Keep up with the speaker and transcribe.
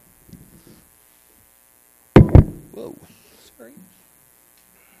Whoa, sorry.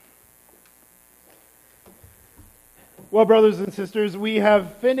 Well, brothers and sisters, we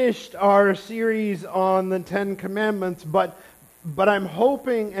have finished our series on the Ten Commandments, but I'm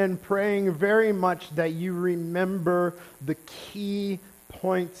hoping and praying very much that you remember the key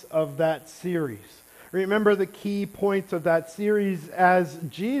points of that series. Remember the key points of that series as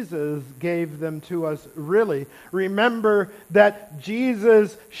Jesus gave them to us, really. Remember that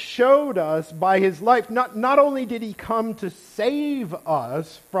Jesus showed us by his life, not only did he come to save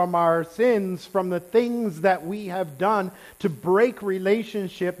us from our sins, from the things that we have done to break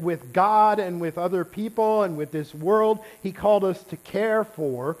relationship with God and with other people and with this world he called us to care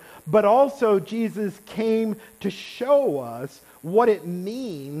for, but also Jesus came to show us what it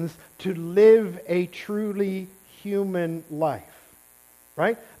means to live a truly human life.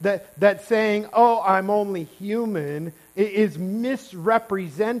 Right? That saying, oh, I'm only human, is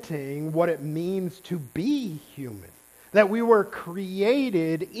misrepresenting what it means to be human. That we were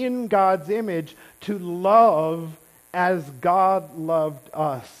created in God's image to love as God loved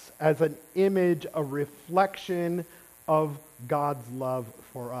us, as an image, a reflection of God's love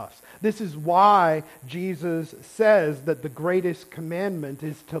for us. This is why Jesus says that the greatest commandment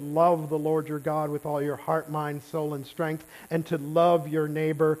is to love the Lord your God with all your heart, mind, soul, and strength, and to love your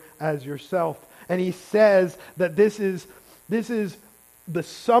neighbor as yourself. And he says that this is the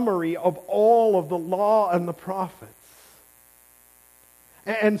summary of all of the law and the prophets.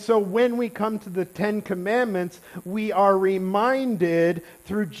 And so when we come to the Ten Commandments, we are reminded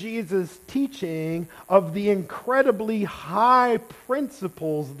through Jesus' teaching of the incredibly high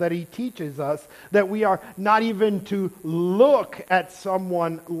principles that he teaches us, that we are not even to look at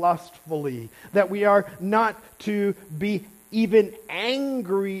someone lustfully, that we are not to be even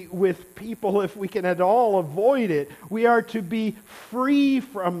angry with people if we can at all avoid it. We are to be free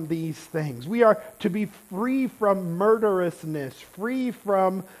from these things. We are to be free from murderousness, free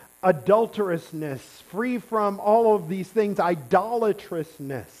from adulterousness, free from all of these things,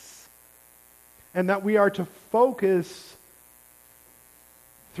 idolatrousness. And that we are to focus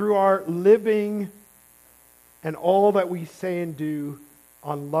through our living and all that we say and do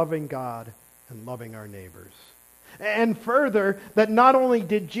on loving God and loving our neighbors. And further, that not only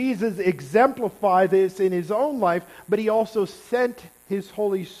did Jesus exemplify this in his own life, but he also sent his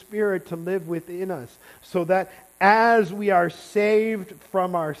Holy Spirit to live within us, so that as we are saved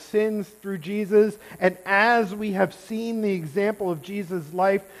from our sins through Jesus, and as we have seen the example of Jesus'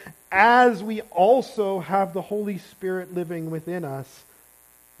 life, as we also have the Holy Spirit living within us,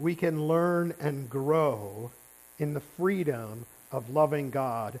 we can learn and grow in the freedom of loving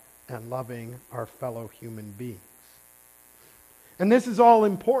God and loving our fellow human beings. And this is all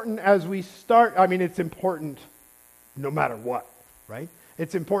important as we start. I mean, it's important no matter what, right?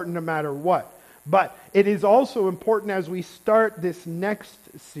 It's important no matter what. But it is also important as we start this next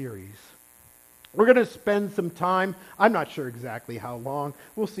series. We're going to spend some time, I'm not sure exactly how long,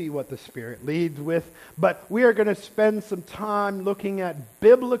 we'll see what the Spirit leads with, but we are going to spend some time looking at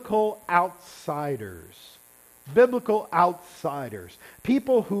biblical outsiders. Biblical outsiders.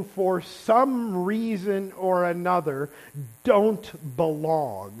 People who for some reason or another don't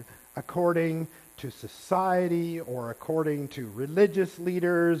belong according to society or according to religious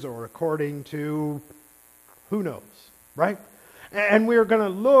leaders or according to who knows, right? And we're going to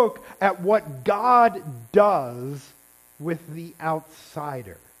look at what God does with the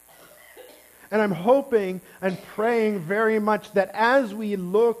outsider. And I'm hoping and praying very much that as we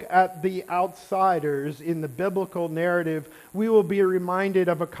look at the outsiders in the biblical narrative, we will be reminded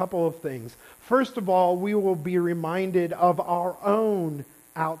of a couple of things. First of all, we will be reminded of our own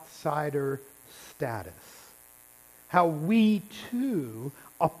outsider status. How we too,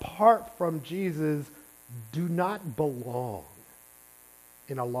 apart from Jesus, do not belong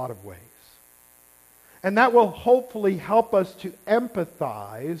in a lot of ways. And that will hopefully help us to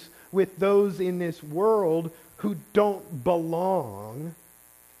empathize with those in this world who don't belong,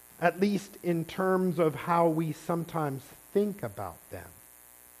 at least in terms of how we sometimes think about them.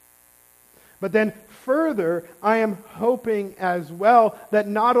 But then further, I am hoping as well that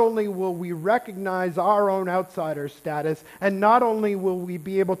not only will we recognize our own outsider status, and not only will we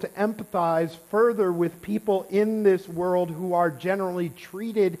be able to empathize further with people in this world who are generally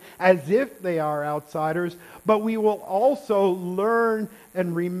treated as if they are outsiders, but we will also learn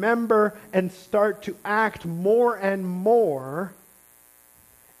and remember and start to act more and more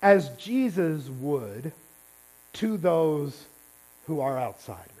as Jesus would to those who are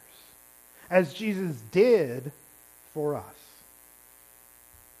outsiders. As Jesus did for us.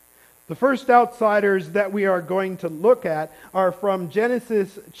 The first outsiders that we are going to look at are from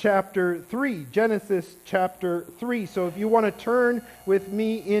Genesis chapter 3. Genesis chapter 3. So if you want to turn with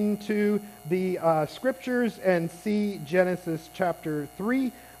me into the scriptures and see Genesis chapter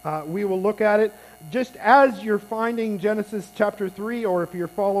 3, we will look at it. Just as you're finding Genesis chapter 3, or if you're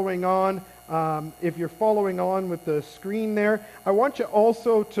following on with the screen there, I want you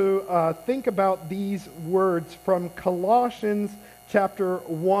also to think about these words from Colossians chapter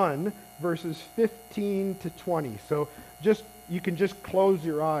 1, verses 15 to 20. So you can just close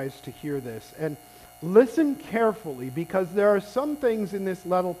your eyes to hear this. And listen carefully, because there are some things in this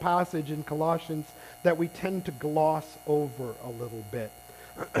little passage in Colossians that we tend to gloss over a little bit.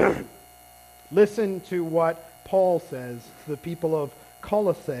 Listen to what Paul says to the people of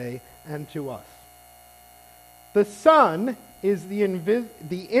Colossae and to us. The Son is the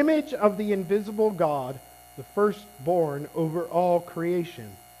image of the invisible God, the firstborn over all creation.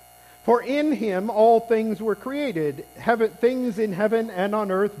 For in him all things were created, things in heaven and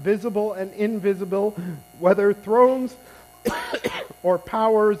on earth, visible and invisible, whether thrones or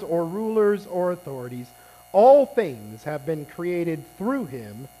powers or rulers or authorities. All things have been created through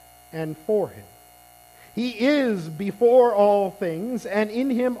him and for him. He is before all things, and in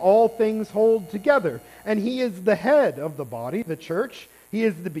him all things hold together. And he is the head of the body, the church. He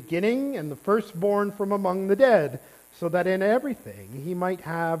is the beginning and the firstborn from among the dead, so that in everything he might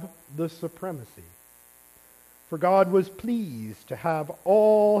have the supremacy. For God was pleased to have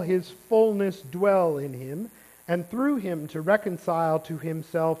all his fullness dwell in him, and through him to reconcile to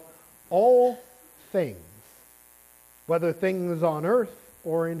himself all things, whether things on earth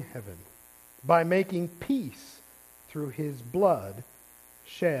or in heaven, by making peace through his blood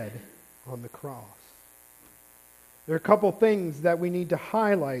shed on the cross. There are a couple things that we need to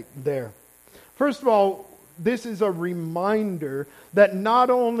highlight there. First of all, this is a reminder that not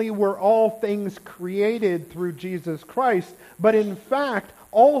only were all things created through Jesus Christ, but in fact,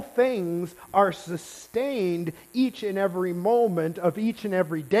 all things are sustained each and every moment of each and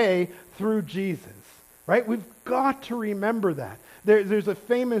every day through Jesus. Right? We've got to remember that. There's a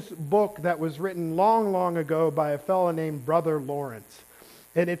famous book that was written long, long ago by a fellow named Brother Lawrence.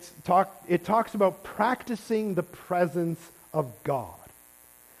 And it talks about practicing the presence of God.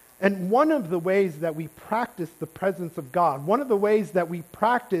 And one of the ways that we practice the presence of God, one of the ways that we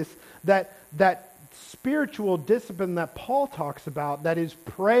practice that spiritual discipline that Paul talks about, that is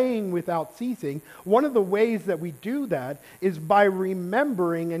praying without ceasing, one of the ways that we do that is by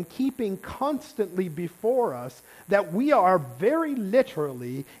remembering and keeping constantly before us that we are very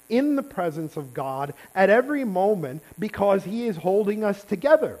literally in the presence of God at every moment, because he is holding us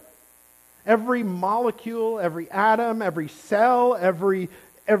together. Every molecule, every atom, every cell, every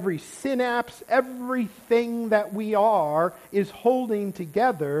synapse, everything that we are is holding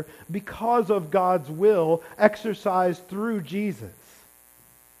together because of God's will exercised through Jesus.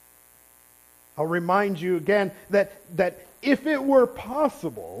 I'll remind you again that if it were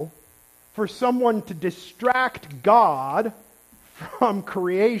possible for someone to distract God from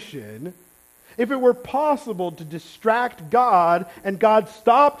creation, if it were possible to distract God and God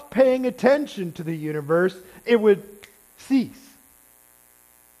stopped paying attention to the universe, it would cease.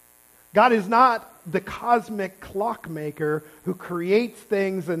 God is not the cosmic clockmaker who creates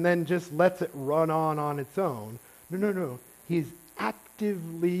things and then just lets it run on its own. No. He's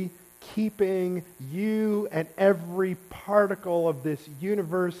actively keeping you and every particle of this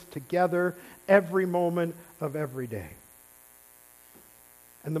universe together every moment of every day.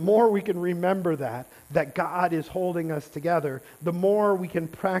 And the more we can remember that God is holding us together, the more we can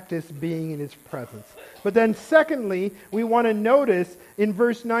practice being in his presence. But then secondly, we want to notice in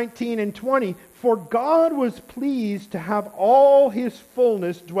verse 19 and 20, for God was pleased to have all his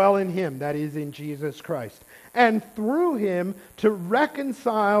fullness dwell in him, that is in Jesus Christ, and through him to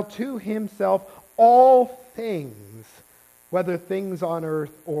reconcile to himself all things, whether things on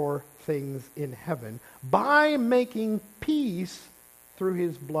earth or things in heaven, by making peace through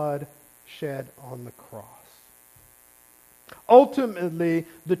his blood shed on the cross. Ultimately,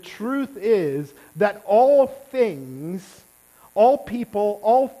 the truth is that all things, all people,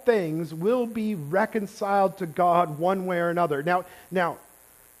 all things will be reconciled to God one way or another. Now,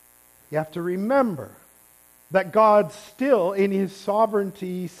 you have to remember that God still, in his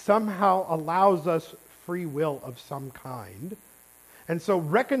sovereignty, somehow allows us free will of some kind. And so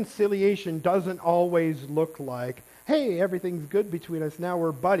reconciliation doesn't always look like, hey, everything's good between us, now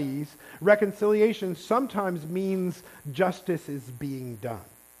we're buddies. Reconciliation sometimes means justice is being done.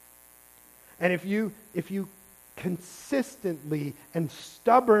 And if you consistently and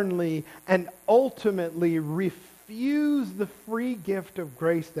stubbornly and ultimately refuse refuse the free gift of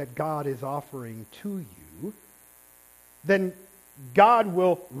grace that God is offering to you, then God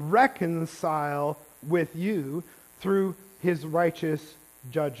will reconcile with you through his righteous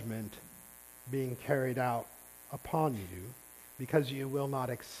judgment being carried out upon you because you will not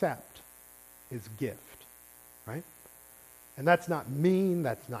accept his gift, right? And that's not mean,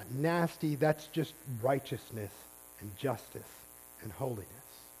 that's not nasty, that's just righteousness and justice and holiness.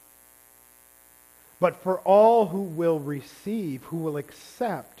 But for all who will receive, who will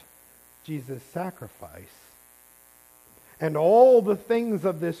accept Jesus' sacrifice, and all the things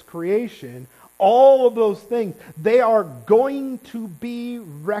of this creation, all of those things, they are going to be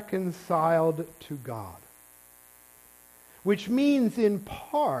reconciled to God. Which means in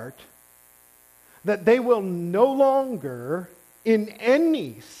part that they will no longer, in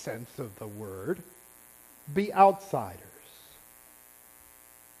any sense of the word, be outsiders.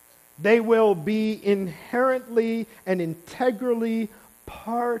 They will be inherently and integrally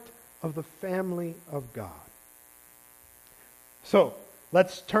part of the family of God. So,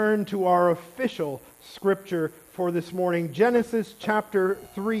 let's turn to our official scripture for this morning, Genesis chapter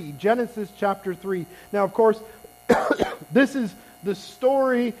 3. Genesis chapter 3. Now, of course, this is the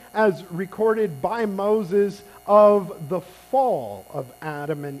story as recorded by Moses of the fall of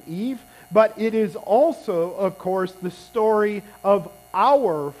Adam and Eve, but it is also, of course, the story of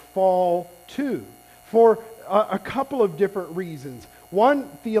our fall too, for a couple of different reasons. One,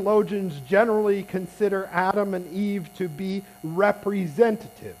 theologians generally consider Adam and Eve to be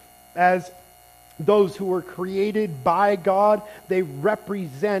representative. As those who were created by God, they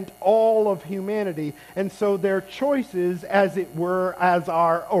represent all of humanity. And so their choices, as it were, as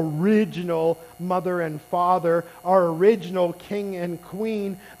our original mother and father, our original king and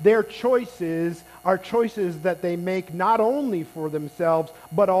queen, their choices are choices that they make not only for themselves,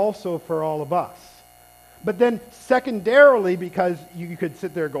 but also for all of us. But then secondarily, because you could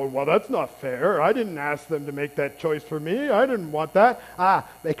sit there going, well, that's not fair. I didn't ask them to make that choice for me. I didn't want that.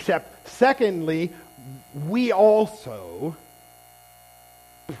 Except secondly, we also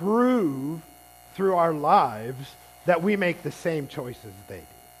prove through our lives that we make the same choices they do.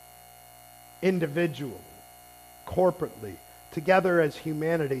 Individually, corporately, together as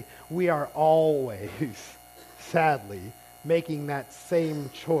humanity, we are always, sadly, making that same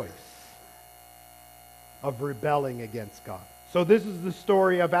choice of rebelling against God. So this is the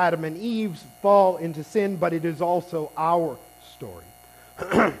story of Adam and Eve's fall into sin, but it is also our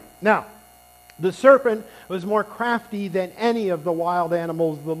story. Now, the serpent was more crafty than any of the wild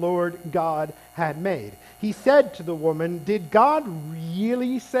animals the Lord God had made. He said to the woman, "Did God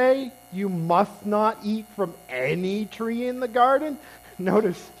really say you must not eat from any tree in the garden?"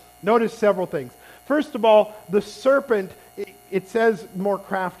 Notice several things. First of all, the serpent, it says more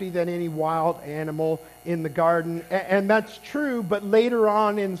crafty than any wild animal in the garden. And that's true, but later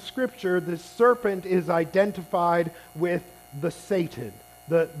on in Scripture, the serpent is identified with the Satan,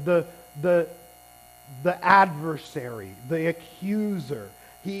 the adversary, the accuser.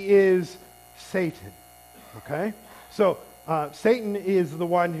 He is Satan. Okay? So, Satan is the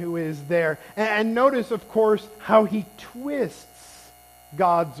one who is there. And notice, of course, how he twists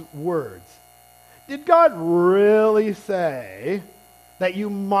God's words. Did God really say that you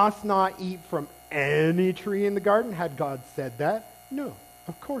must not eat from any tree in the garden? Had God said that? No,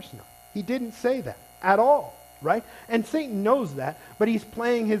 of course not. He didn't say that at all, right? And Satan knows that, but he's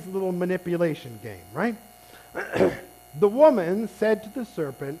playing his little manipulation game, right? The woman said to the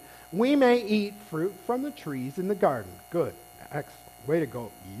serpent, "We may eat fruit from the trees in the garden." Good. Excellent. Way to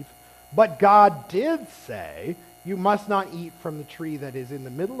go, Eve. But God did say, "You must not eat from the tree that is in the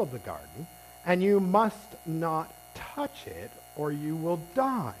middle of the garden, and you must not touch it, or you will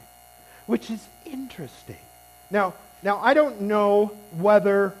die." Which is interesting. Now I don't know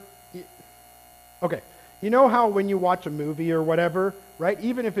whether... Okay, you know how when you watch a movie or whatever, right?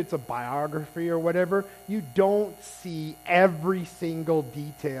 Even if it's a biography or whatever, you don't see every single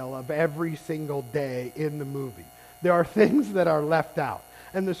detail of every single day in the movie. There are things that are left out.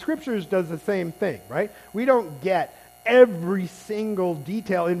 And the Scriptures does the same thing, right? We don't get every single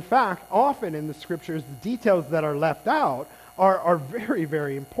detail. In fact, often in the Scriptures, the details that are left out are very,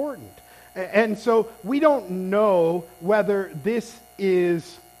 very important. And so we don't know whether this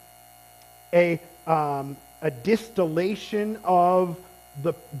is a distillation of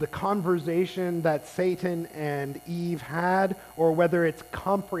the conversation that Satan and Eve had, or whether it's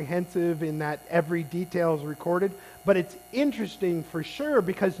comprehensive in that every detail is recorded. But it's interesting for sure,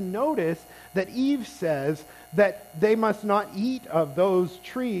 because notice that Eve says that they must not eat of those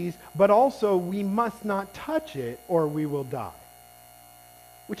trees, but also we must not touch it or we will die.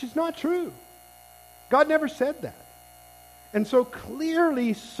 Which is not true. God never said that. And so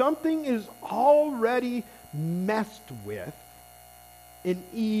clearly something is already messed with in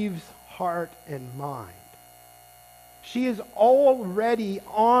Eve's heart and mind. She is already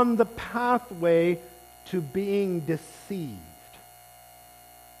on the pathway to being deceived.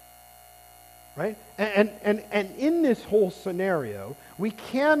 Right? And in this whole scenario, we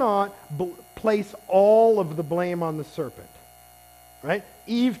cannot place all of the blame on the serpent. Right?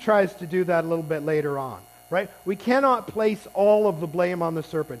 Eve tries to do that a little bit later on. Right? We cannot place all of the blame on the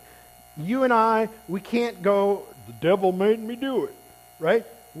serpent. You and I, we can't go, the devil made me do it. Right?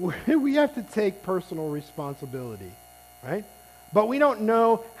 We have to take personal responsibility. Right? But we don't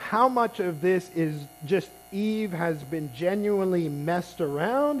know how much of this is just Eve has been genuinely messed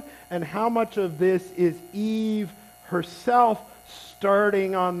around, and how much of this is Eve herself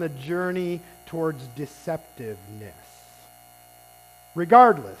starting on the journey towards deceptiveness.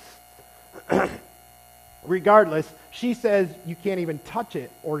 Regardless, she says you can't even touch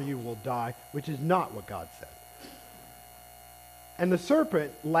it or you will die, which is not what God said. And the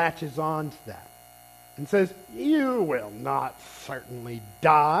serpent latches on to that and says, you will not certainly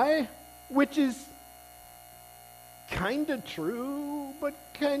die, which is kind of true, but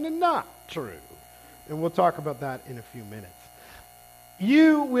kind of not true. And we'll talk about that in a few minutes.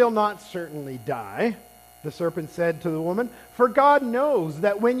 You will not certainly die, the serpent said to the woman, for God knows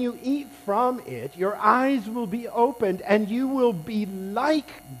that when you eat from it, your eyes will be opened and you will be like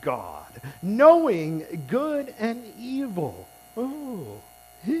God, knowing good and evil. Oh,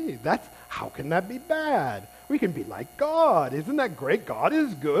 hey, how can that be bad? We can be like God. Isn't that great? God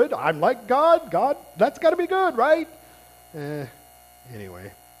is good. I'm like God. God, that's got to be good, right?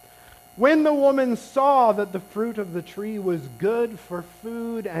 Anyway. When the woman saw that the fruit of the tree was good for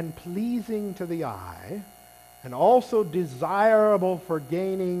food and pleasing to the eye, and also desirable for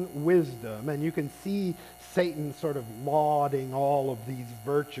gaining wisdom, and you can see Satan sort of lauding all of these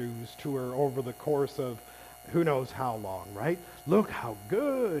virtues to her over the course of who knows how long, right? Look how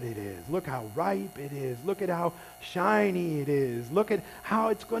good it is. Look how ripe it is. Look at how shiny it is. Look at how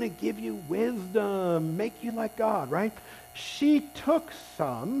it's going to give you wisdom, make you like God, right? She took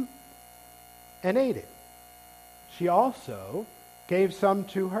some and ate it. She also gave some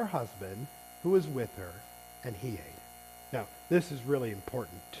to her husband who was with her, and he ate it. Now, this is really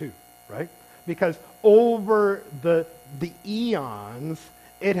important too, right? Because over the eons,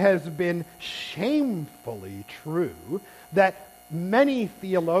 it has been shamefully true that many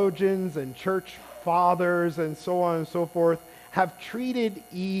theologians and church fathers and so on and so forth have treated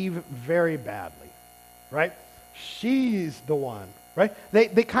Eve very badly, right? She's the one, right? They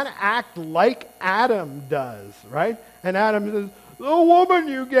kind of act like Adam does, right? And Adam says, the woman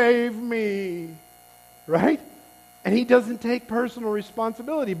you gave me, right? And he doesn't take personal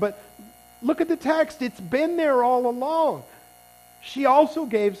responsibility. But look at the text. It's been there all along. She also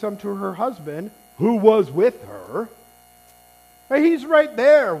gave some to her husband, who was with her. He's right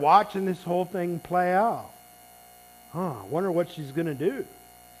there watching this whole thing play out. I wonder what she's going to do.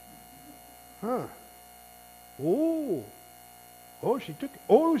 She took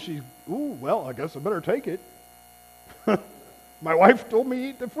it. Well, I guess I better take it. My wife told me to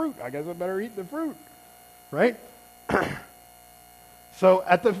eat the fruit. I guess I better eat the fruit. Right? So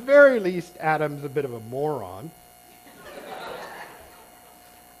at the very least, Adam's a bit of a moron.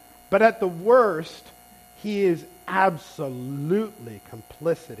 But at the worst, he is absolutely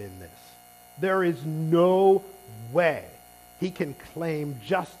complicit in this. There is no way he can claim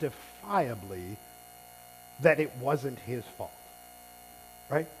justifiably that it wasn't his fault.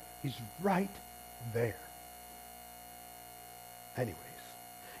 Right? He's right there. Anyways,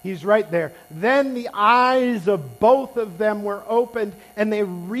 he's right there. Then the eyes of both of them were opened, and they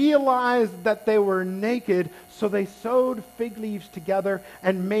realized that they were naked, so they sewed fig leaves together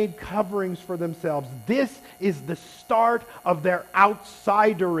and made coverings for themselves. This is the start of their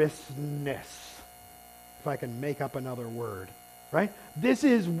outsiderishness, if I can make up another word. Right? This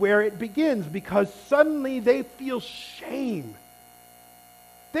is where it begins, because suddenly they feel shame.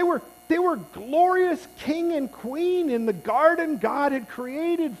 They were glorious king and queen in the garden God had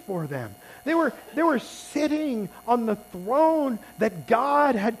created for them. They were sitting on the throne that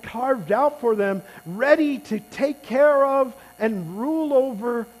God had carved out for them, ready to take care of and rule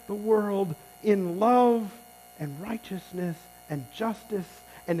over the world in love and righteousness and justice,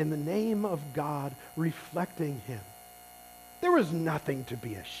 and in the name of God, reflecting Him. There was nothing to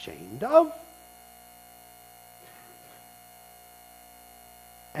be ashamed of.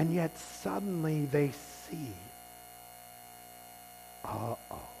 And yet suddenly they see, I'm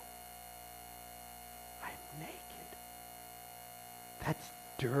naked. That's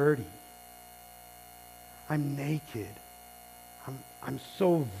dirty. I'm naked. I'm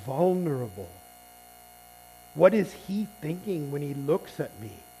so vulnerable. What is he thinking when he looks at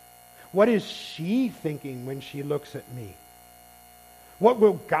me? What is she thinking when she looks at me? What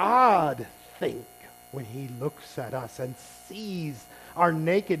will God think when he looks at us and sees our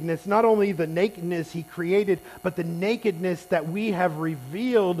nakedness? Not only the nakedness he created, but the nakedness that we have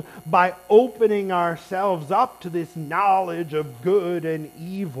revealed by opening ourselves up to this knowledge of good and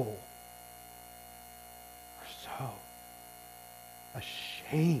evil. We're so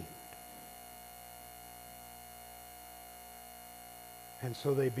ashamed. And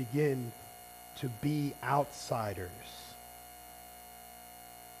so they begin to be outsiders.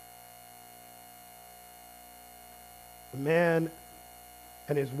 The man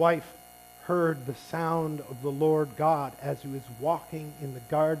and his wife heard the sound of the Lord God as he was walking in the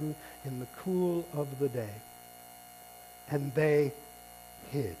garden in the cool of the day. And they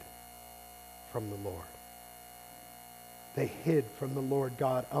hid from the Lord. They hid from the Lord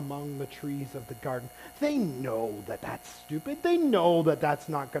God among the trees of the garden. They know that that's stupid. They know that that's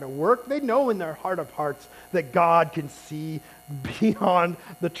not going to work. They know in their heart of hearts that God can see beyond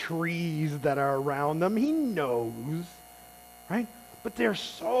the trees that are around them. He knows, right? But they're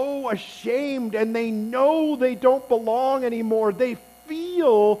so ashamed, and they know they don't belong anymore. They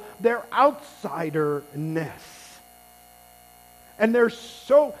feel their outsiderness. And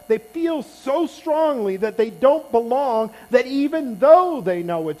they feel so strongly that they don't belong, that even though they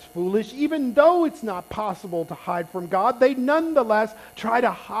know it's foolish, even though it's not possible to hide from God, they nonetheless try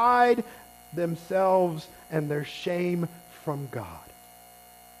to hide themselves and their shame from God.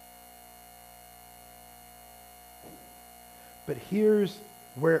 But here's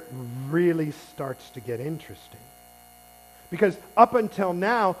where it really starts to get interesting. Because up until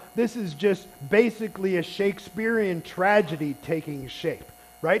now, this is just basically a Shakespearean tragedy taking shape,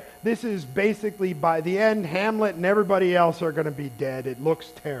 right? This is basically, by the end, Hamlet and everybody else are going to be dead. It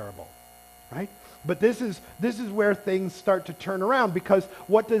looks terrible, right? But this is where things start to turn around, because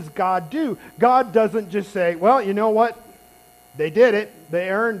what does God do? God doesn't just say, well, you know what? They did it. They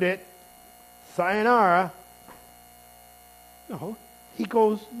earned it. Sayonara. No, he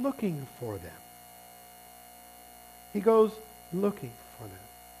goes looking for them. He goes looking for them.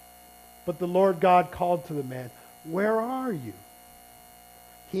 But the Lord God called to the man, "Where are you?"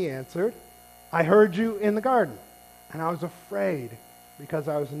 He answered, "I heard you in the garden, and I was afraid because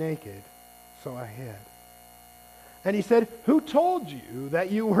I was naked, so I hid." And he said, "Who told you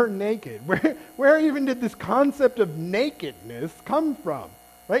that you were naked?" Where even did this concept of nakedness come from?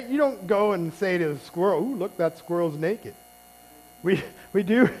 Right? You don't go and say to the squirrel, "Ooh, look, that squirrel's naked." We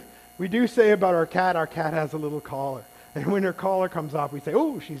do say about our cat has a little collar. And when her collar comes off, we say,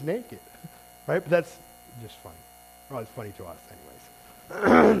 "Oh, she's naked." Right? But that's just funny. Well, it's funny to us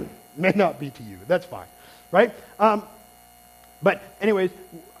anyways. May not be to you. That's fine. Right? But anyways,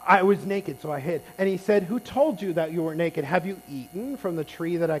 I was naked, so I hid. And he said, "Who told you that you were naked? Have you eaten from the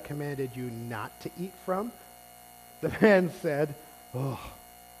tree that I commanded you not to eat from?" The man said,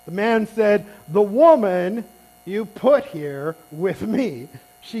 "The woman you put here with me,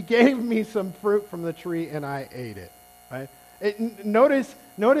 she gave me some fruit from the tree and I ate it." Right?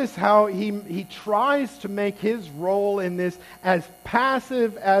 Notice how he tries to make his role in this as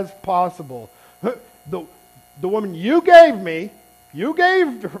passive as possible. The woman you gave me, you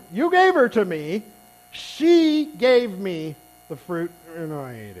gave her to me. She gave me the fruit and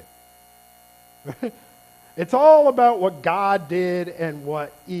I ate it. It's all about what God did and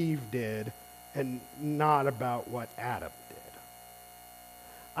what Eve did, and not about what Adam did.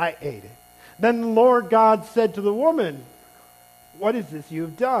 I ate it. Then the Lord God said to the woman, "What is this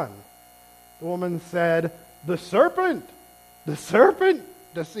you've done?" The woman said, the serpent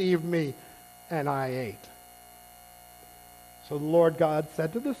deceived me, and I ate." So the Lord God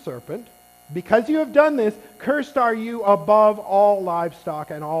said to the serpent, "Because you have done this, cursed are you above all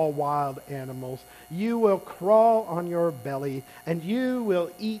livestock and all wild animals. You will crawl on your belly, and you will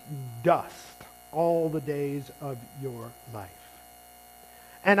eat dust all the days of your life.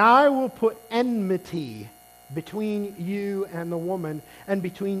 And I will put enmity between you and the woman, and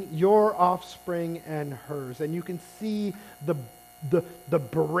between your offspring and hers." And you can see the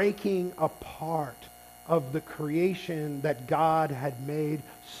breaking apart of the creation that God had made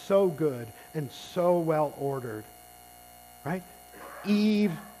so good and so well ordered. Right?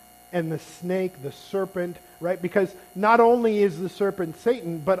 Eve and the snake, the serpent, right? Because not only is the serpent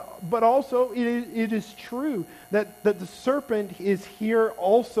Satan, but also it is true that the serpent is here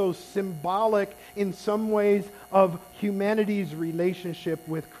also symbolic in some ways of humanity's relationship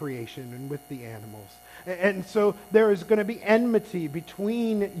with creation and with the animals. And so there is going to be enmity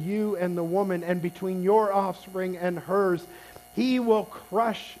between you and the woman and between your offspring and hers. He will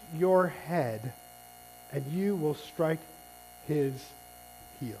crush your head and you will strike his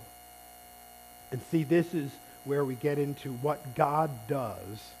heel. And see, this is where we get into what God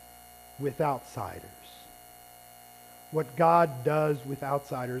does with outsiders. What God does with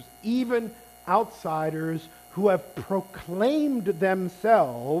outsiders, even outsiders who have proclaimed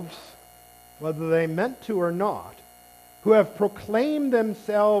themselves, whether they meant to or not, who have proclaimed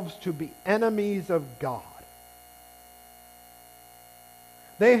themselves to be enemies of God.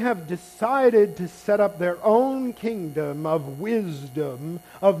 They have decided to set up their own kingdom of wisdom,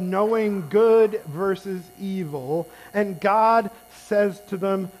 of knowing good versus evil. And God says to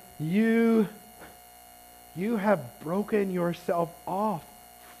them, you have broken yourself off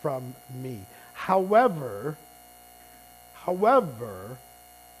from me. However,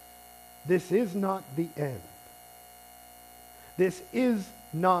 this is not the end. This is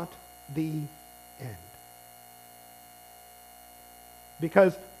not the end.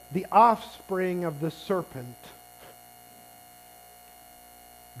 Because the offspring of the serpent,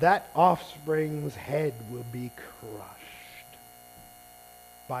 that offspring's head will be crushed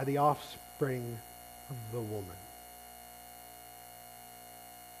by the offspring of the woman.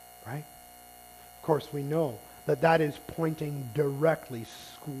 Right? Of course, we know that is pointing directly,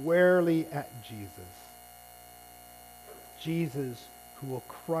 squarely at Jesus. Jesus, who will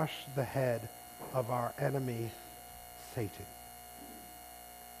crush the head of our enemy, Satan.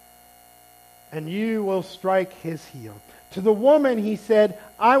 And you will strike his heel. To the woman he said,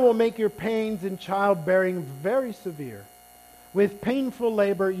 I will make your pains in childbearing very severe. With painful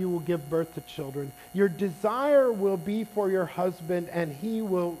labor you will give birth to children. Your desire will be for your husband, and he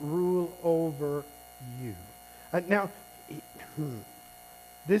will rule over you. Now,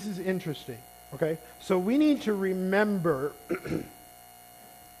 this is interesting, okay? So we need to remember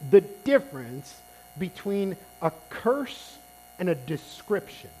the difference between a curse and a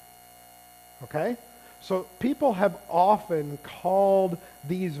description. Okay? So people have often called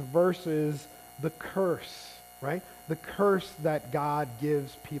these verses the curse, right? The curse that God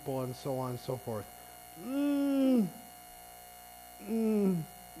gives people and so on and so forth.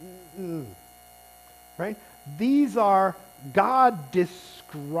 Right? These are God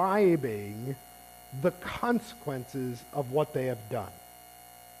describing the consequences of what they have done.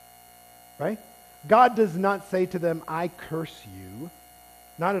 Right? God does not say to them, I curse you.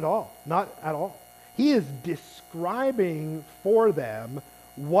 Not at all. Not at all. He is describing for them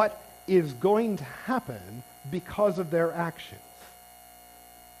what is going to happen because of their actions.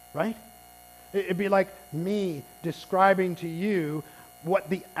 Right? It'd be like me describing to you what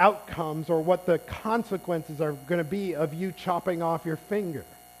the outcomes or what the consequences are going to be of you chopping off your finger.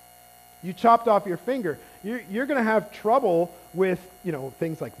 You chopped off your finger. You're going to have trouble with,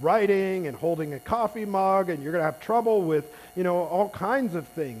 things like writing and holding a coffee mug, and you're going to have trouble with, all kinds of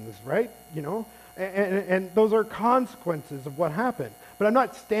things, right? And those are consequences of what happened. But I'm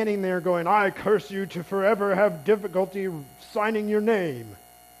not standing there going, I curse you to forever have difficulty signing your name.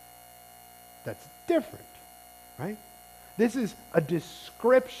 That's different, right? This is a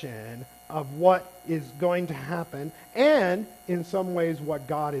description of what is going to happen, and in some ways what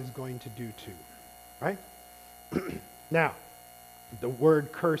God is going to do too, right? Now, the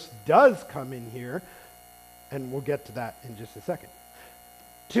word curse does come in here, and we'll get to that in just a second.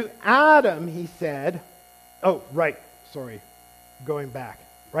 To Adam, he said, going back,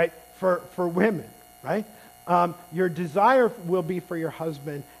 right? For women, right? Your desire will be for your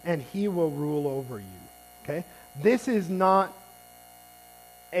husband, and he will rule over you, okay? This is not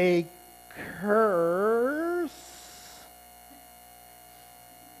a curse.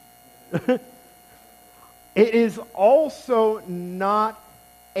 It is also not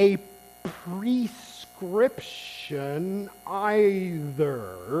a prescription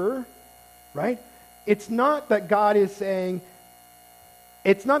either, right? It's not that God is saying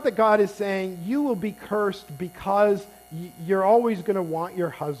you will be cursed because you're always going to want your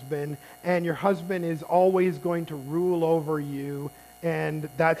husband, and your husband is always going to rule over you, and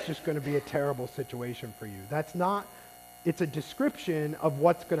that's just going to be a terrible situation for you. It's a description of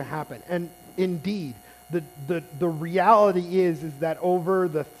what's going to happen. And indeed, The reality is that over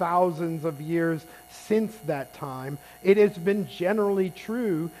the thousands of years since that time, it has been generally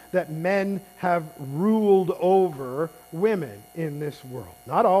true that men have ruled over women in this world.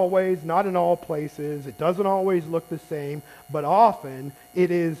 Not always, not in all places. It doesn't always look the same, but often it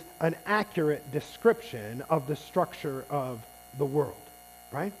is an accurate description of the structure of the world.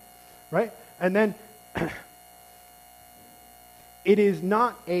 Right? Right? And then it is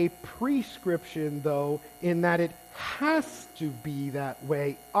not a prescription, though, in that it has to be that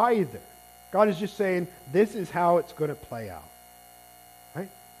way either. God is just saying, this is how it's going to play out. Right?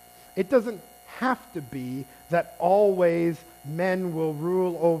 It doesn't have to be that always men will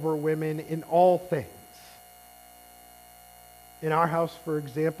rule over women in all things. In our house, for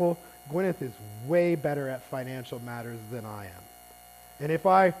example, Gwyneth is way better at financial matters than I am. And if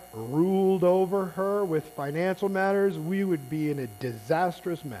I ruled over her with financial matters, we would be in a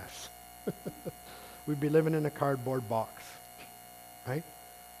disastrous mess. We'd be living in a cardboard box. Right?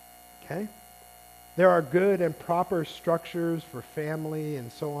 Okay? There are good and proper structures for family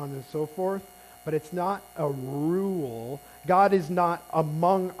and so on and so forth, but it's not a rule. God is not,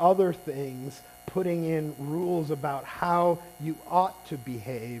 among other things, putting in rules about how you ought to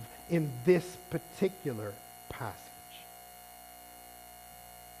behave in this particular passage.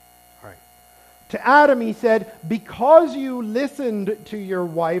 To Adam, he said, because you listened to your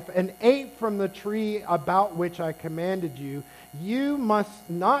wife and ate from the tree about which I commanded you, you must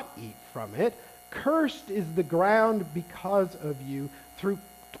not eat from it. Cursed is the ground because of you. Through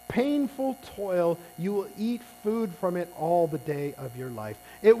painful toil, you will eat food from it all the day of your life.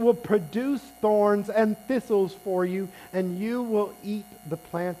 It will produce thorns and thistles for you, and you will eat the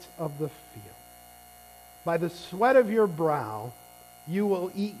plants of the field. By the sweat of your brow, you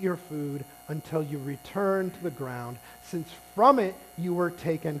will eat your food until you return to the ground, since from it you were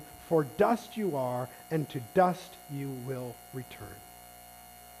taken, for dust you are, and to dust you will return.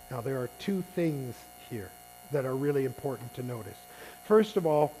 Now, there are two things here that are really important to notice. First of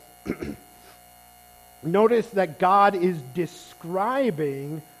all, notice that God is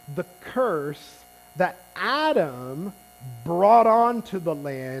describing the curse that Adam brought onto the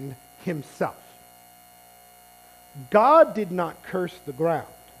land himself. God did not curse the ground,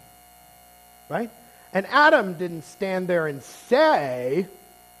 right? And Adam didn't stand there and say,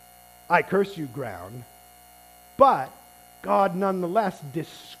 I curse you, ground. But God nonetheless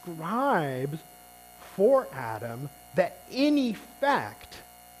describes for Adam that in effect,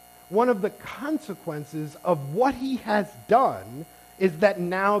 one of the consequences of what he has done is that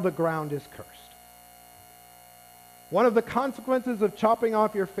now the ground is cursed. One of the consequences of chopping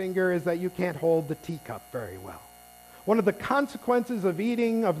off your finger is that you can't hold the teacup very well. One of the consequences of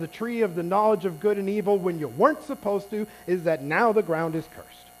eating of the tree of the knowledge of good and evil when you weren't supposed to is that now the ground is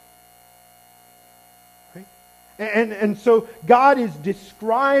cursed. Right? And so God is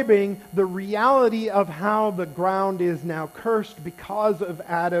describing the reality of how the ground is now cursed because of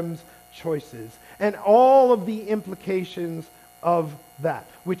Adam's choices and all of the implications of that,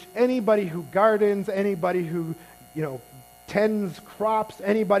 which anybody who gardens, anybody who, tends crops,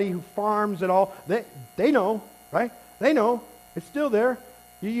 anybody who farms at all, they know, right? They know. It's still there.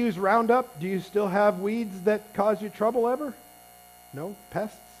 You use Roundup. Do you still have weeds that cause you trouble ever? No?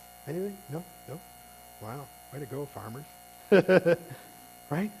 Pests? Anything? No? Wow. Way to go, farmers.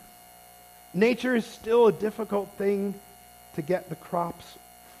 Right? Nature is still a difficult thing to get the crops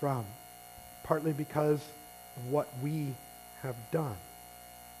from, partly because of what we have done.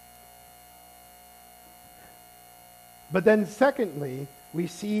 But then secondly, we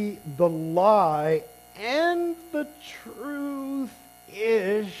see the lie and the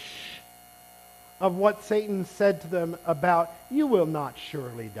truth-ish of what Satan said to them about, you will not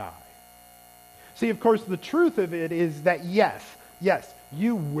surely die. See, of course, the truth of it is that yes,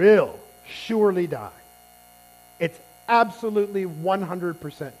 you will surely die. It's absolutely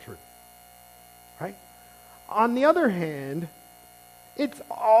 100% true. Right? On the other hand, it's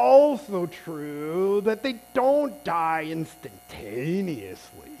also true that they don't die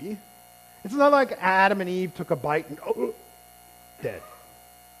instantaneously. It's not like Adam and Eve took a bite and dead.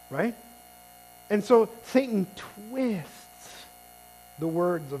 Right? And so Satan twists the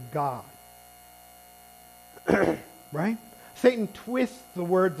words of God. Right? Satan twists the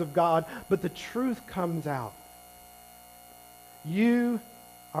words of God, but the truth comes out. You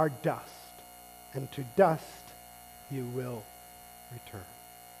are dust, and to dust you will return.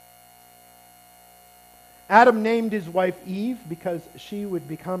 Adam named his wife Eve because she would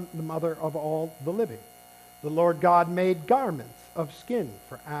become the mother of all the living. The Lord God made garments of skin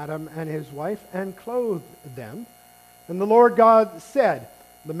for Adam and his wife and clothed them. And the Lord God said,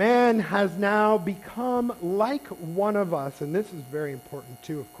 The man has now become like one of us, and this is very important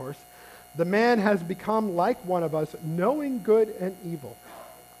too, of course. The man has become like one of us, knowing good and evil.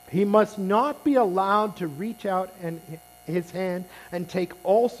 He must not be allowed to reach out his hand and take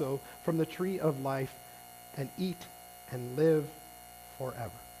also from the tree of life and eat and live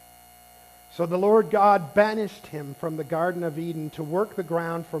forever. So the Lord God banished him from the Garden of Eden to work the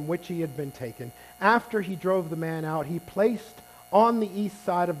ground from which he had been taken. After he drove the man out, he placed on the east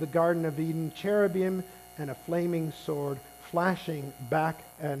side of the Garden of Eden cherubim and a flaming sword flashing back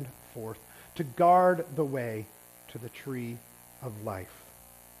and forth to guard the way to the tree of life.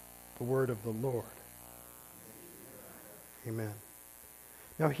 The word of the Lord. Amen.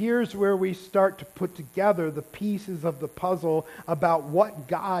 Now here's where we start to put together the pieces of the puzzle about what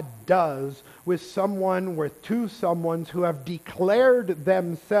God does with two someones who have declared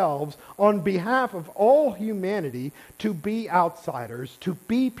themselves on behalf of all humanity to be outsiders, to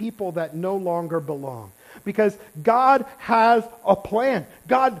be people that no longer belong. Because God has a plan.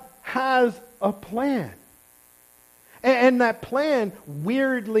 God has a plan. And that plan,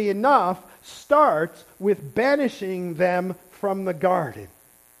 weirdly enough, starts with banishing them from the garden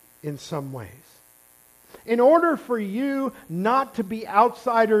in some ways. In order for you not to be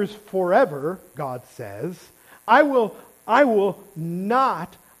outsiders forever, God says, I will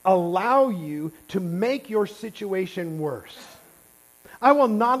not allow you to make your situation worse. I will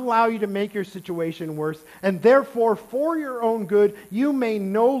not allow you to make your situation worse, and therefore, for your own good, you may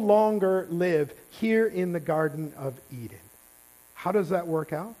no longer live here in the Garden of Eden. How does that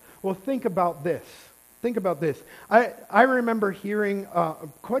work out? Well, think about this. Think about this. I remember hearing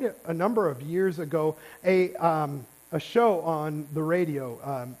quite a number of years ago a show on the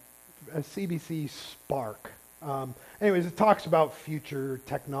radio, a CBC Spark. Anyways, it talks about future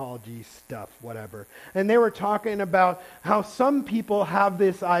technology stuff, whatever. And they were talking about how some people have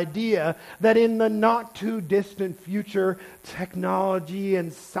this idea that in the not too distant future, technology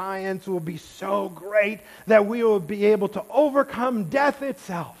and science will be so great that we will be able to overcome death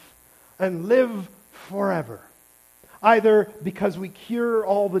itself and live forever. Either because we cure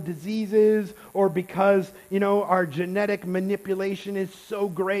all the diseases, or because, our genetic manipulation is so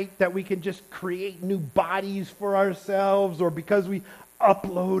great that we can just create new bodies for ourselves, or because we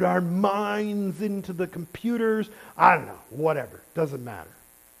upload our minds into the computers. I don't know, whatever. Doesn't matter,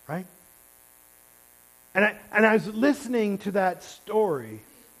 right? And I was listening to that story,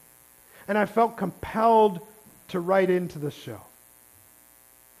 and I felt compelled to write into the show.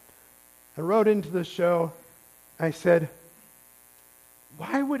 I wrote into the show, I said,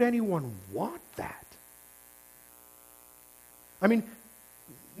 why would anyone want that? I mean,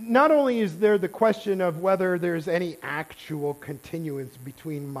 not only is there the question of whether there's any actual continuance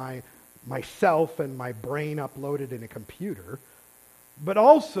between myself and my brain uploaded in a computer, but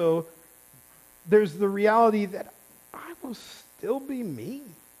also there's the reality that I will still be me.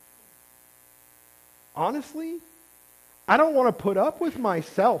 Honestly, I don't want to put up with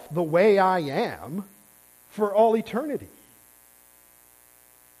myself the way I am for all eternity.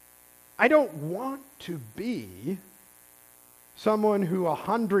 I don't want to be someone who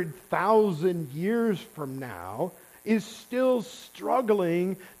 100,000 years from now is still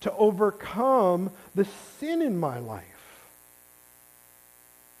struggling to overcome the sin in my life.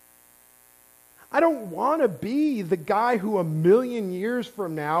 I don't want to be the guy who 1,000,000 years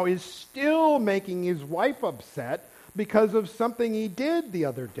from now is still making his wife upset because of something he did the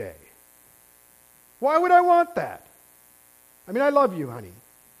other day. Why would I want that? I mean, I love you, honey.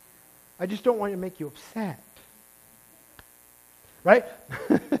 I just don't want to make you upset. Right?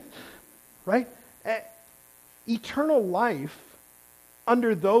 Right? Eternal life,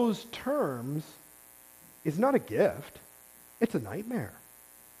 under those terms, is not a gift. It's a nightmare.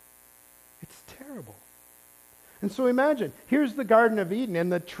 It's terrible. And so imagine, here's the Garden of Eden,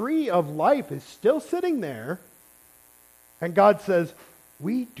 and the tree of life is still sitting there, and God says,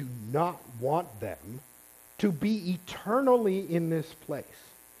 we do not want them to be eternally in this place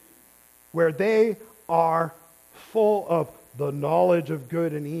where they are full of the knowledge of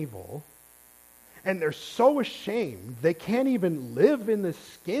good and evil, and they're so ashamed they can't even live in the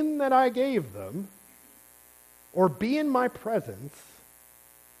skin that I gave them or be in my presence.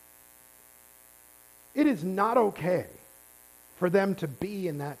 It is not okay for them to be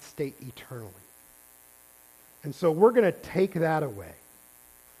in that state eternally. And so we're going to take that away.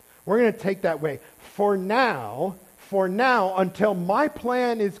 We're going to take that away. For now, until my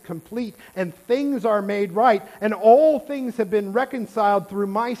plan is complete and things are made right and all things have been reconciled through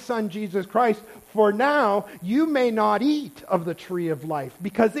my Son, Jesus Christ, for now, you may not eat of the tree of life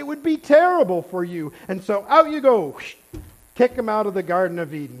because it would be terrible for you. And so out you go. Kick them out of the Garden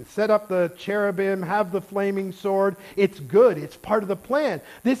of Eden. Set up the cherubim, have the flaming sword. It's good. It's part of the plan.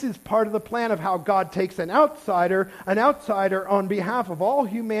 This is part of the plan of how God takes an outsider on behalf of all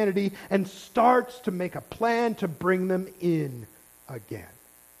humanity, and starts to make a plan to bring them in again.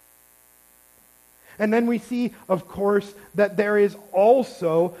 And then we see, of course, that there is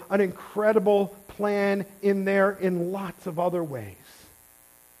also an incredible plan in there in lots of other ways.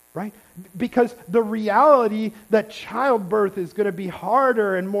 Right? Because the reality that childbirth is going to be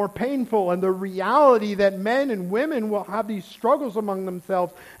harder and more painful, and the reality that men and women will have these struggles among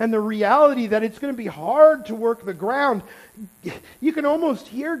themselves, and the reality that it's going to be hard to work the ground, you can almost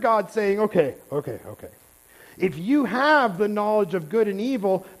hear God saying, okay. If you have the knowledge of good and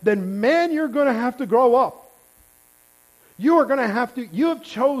evil, then men, you're going to have to grow up. You have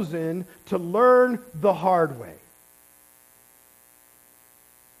chosen to learn the hard way.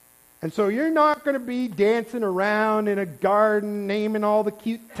 And so you're not going to be dancing around in a garden, naming all the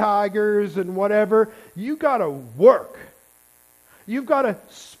cute tigers and whatever. You got to work. You've got to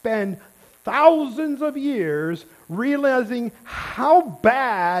spend thousands of years realizing how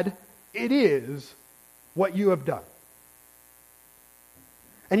bad it is what you have done.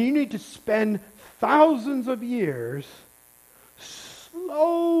 And you need to spend thousands of years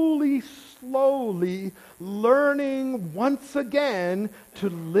slowly learning once again to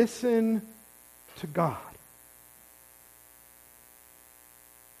listen to God.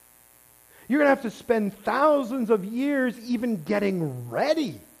 You're going to have to spend thousands of years even getting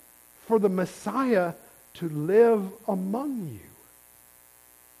ready for the Messiah to live among you.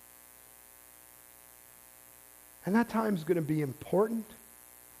 And that time's going to be important.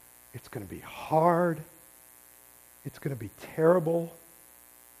 It's going to be hard. It's going to be terrible.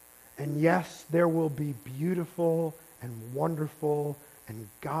 And yes, there will be beautiful and wonderful and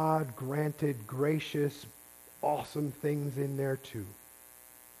God-granted, gracious, awesome things in there too.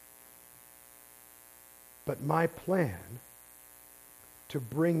 But my plan to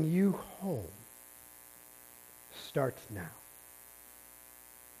bring you home starts now.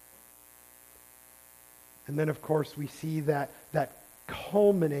 And then, of course, we see that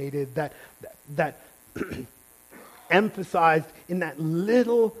culminated, that emphasized in that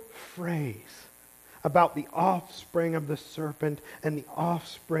little phrase about the offspring of the serpent and the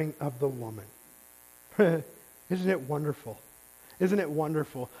offspring of the woman. Isn't it wonderful? Isn't it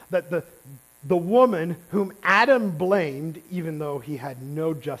wonderful that the woman whom Adam blamed, even though he had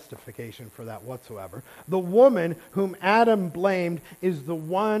no justification for that whatsoever, the woman whom Adam blamed is the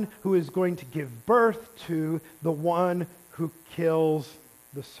one who is going to give birth to the one who kills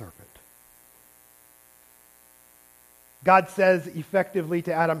the serpent. God says effectively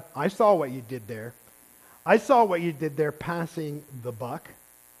to Adam, I saw what you did there. I saw what you did there passing the buck.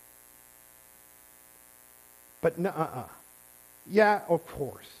 But yeah, of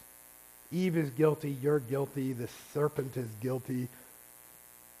course. Eve is guilty, you're guilty, the serpent is guilty.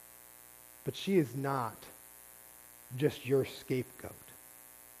 But she is not just your scapegoat.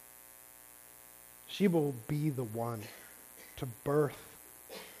 She will be the one to birth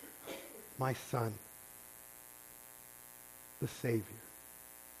my son, the Savior.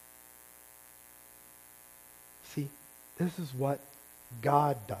 See, this is what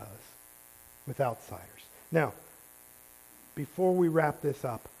God does with outsiders. Now, before we wrap this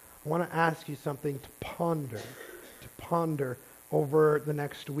up, I want to ask you something to ponder over the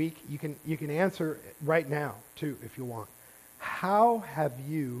next week. You can answer right now, too, if you want.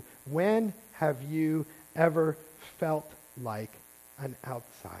 When have you ever felt like an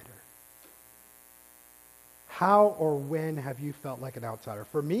outsider? How or when have you felt like an outsider?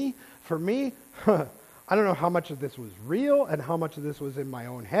 For me, I don't know how much of this was real and how much of this was in my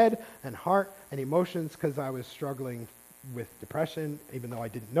own head and heart and emotions, because I was struggling with depression, even though I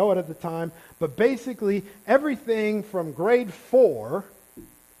didn't know it at the time. But basically, everything from grade 4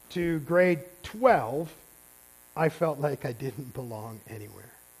 to grade 12, I felt like I didn't belong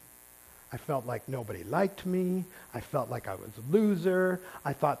anywhere. I felt like nobody liked me. I felt like I was a loser.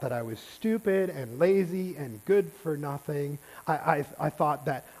 I thought that I was stupid and lazy and good for nothing. I thought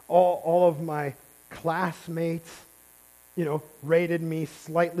that all of my classmates, rated me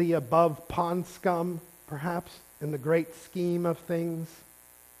slightly above pond scum, perhaps, in the great scheme of things.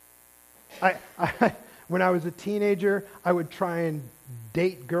 When I was a teenager, I would try and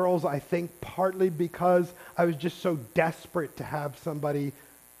date girls, I think partly because I was just so desperate to have somebody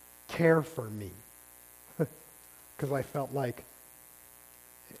care for me. Because I felt like,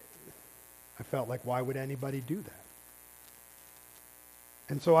 why would anybody do that?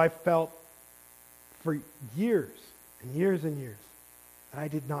 And so I felt for years and years and years that I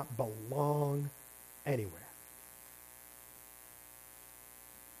did not belong anywhere.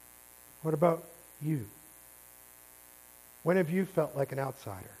 What about you? When have you felt like an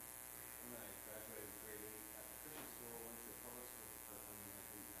outsider? When I graduated grade 8 at the Christian school, went to public school for the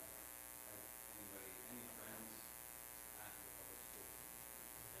first time, I didn't have any friends at the public school.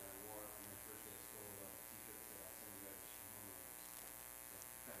 And I wore on my first day of school a t-shirt that said, I'll send you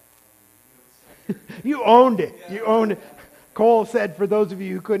guys to You owned it. Yeah. You owned it. Cole said, for those of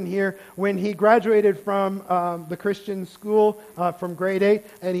you who couldn't hear, when he graduated from the Christian school from grade 8,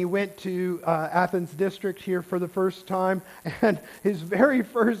 and he went to Athens District here for the first time, and his very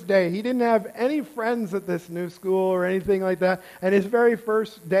first day, he didn't have any friends at this new school or anything like that, and his very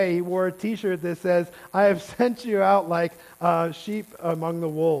first day, he wore a t-shirt that says, I have sent you out like sheep among the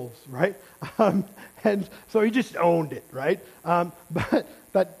wolves, right? And so he just owned it, right?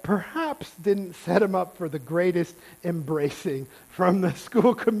 But perhaps didn't set him up for the greatest embracing from the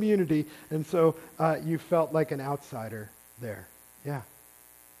school community, and so you felt like an outsider there. Yeah.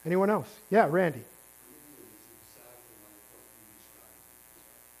 Anyone else? Yeah, Randy.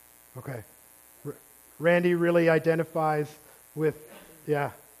 Okay. Randy really identifies with,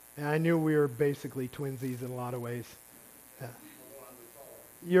 yeah. And I knew we were basically twinsies in a lot of ways. Yeah.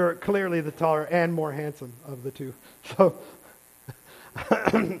 You're clearly the taller and more handsome of the two. So,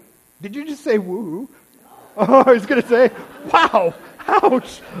 did you just say woo? Oh, I was going to say, wow,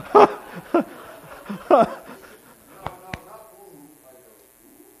 ouch.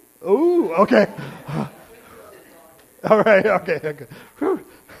 Ooh, okay. All right, okay. Whew.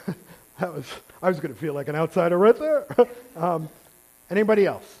 I was going to feel like an outsider right there. Anybody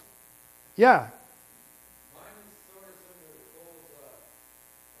else? Yeah. Mine is sort of similar to Cole's.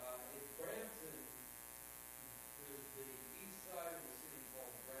 In Brampton, there's the east side of the city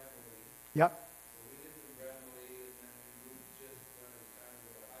called Bramley. Yep. So we lived in Bramley, and then we moved just when it was time to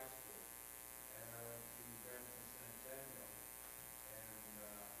go to high school. And I went to Brampton Centennial, and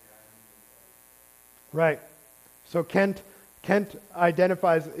I moved. Right. So Kent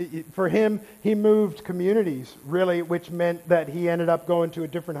identifies, for him, he moved communities, really, which meant that he ended up going to a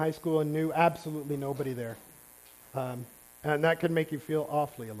different high school and knew absolutely nobody there. And that can make you feel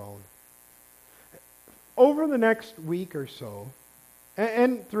awfully alone. Over the next week or so,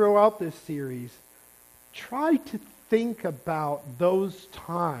 and throughout this series, try to think about those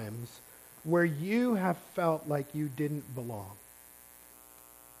times where you have felt like you didn't belong.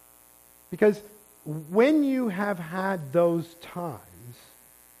 Because when you have had those times,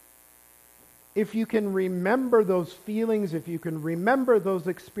 if you can remember those feelings, if you can remember those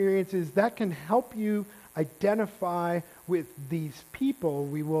experiences, that can help you identify with these people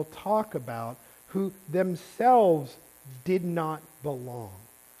we will talk about who themselves did not belong.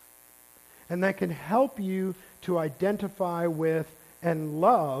 And that can help you to identify with and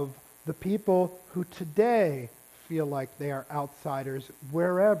love the people who today feel like they are outsiders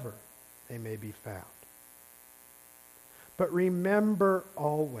wherever they may be found. But remember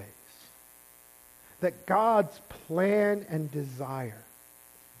always that God's plan and desire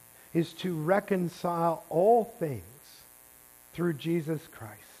is to reconcile all things through Jesus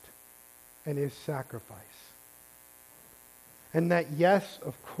Christ and his sacrifice. And that, yes,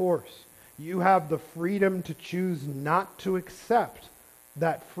 of course, you have the freedom to choose not to accept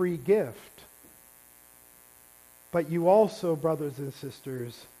that free gift. But you also, brothers and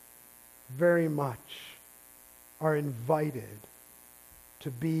sisters, very much are invited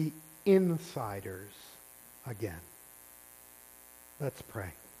to be insiders again. Let's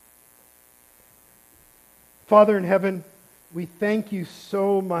pray. Father in heaven, we thank you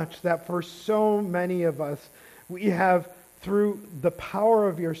so much that for so many of us, we have, through the power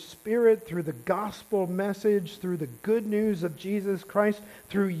of your Spirit, through the gospel message, through the good news of Jesus Christ,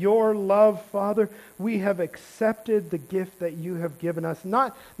 through your love, Father, we have accepted the gift that you have given us.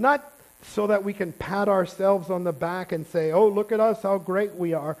 Not so that we can pat ourselves on the back and say, oh, look at us, how great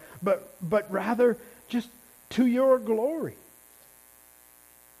we are, but rather just to your glory.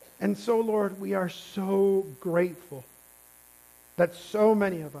 And so, Lord, we are so grateful that so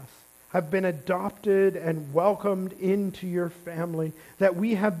many of us have been adopted and welcomed into your family, that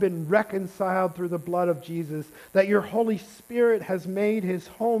we have been reconciled through the blood of Jesus, that your Holy Spirit has made his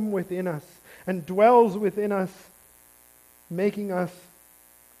home within us and dwells within us, making us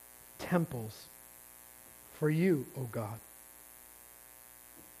temples for you, O God.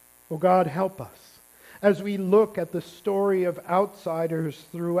 O God, help us as we look at the story of outsiders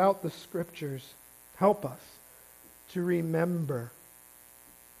throughout the Scriptures. Help us to remember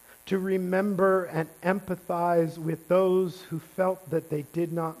and empathize with those who felt that they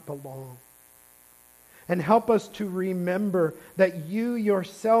did not belong. And help us to remember that you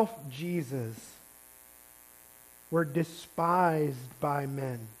yourself, Jesus, were despised by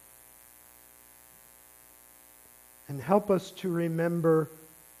men, And help us to remember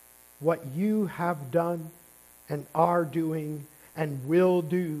what you have done and are doing and will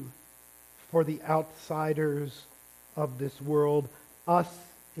do for the outsiders of this world, us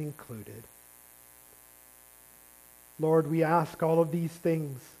included. Lord, we ask all of these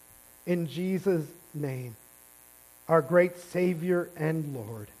things in Jesus' name, our great Savior and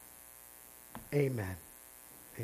Lord. Amen.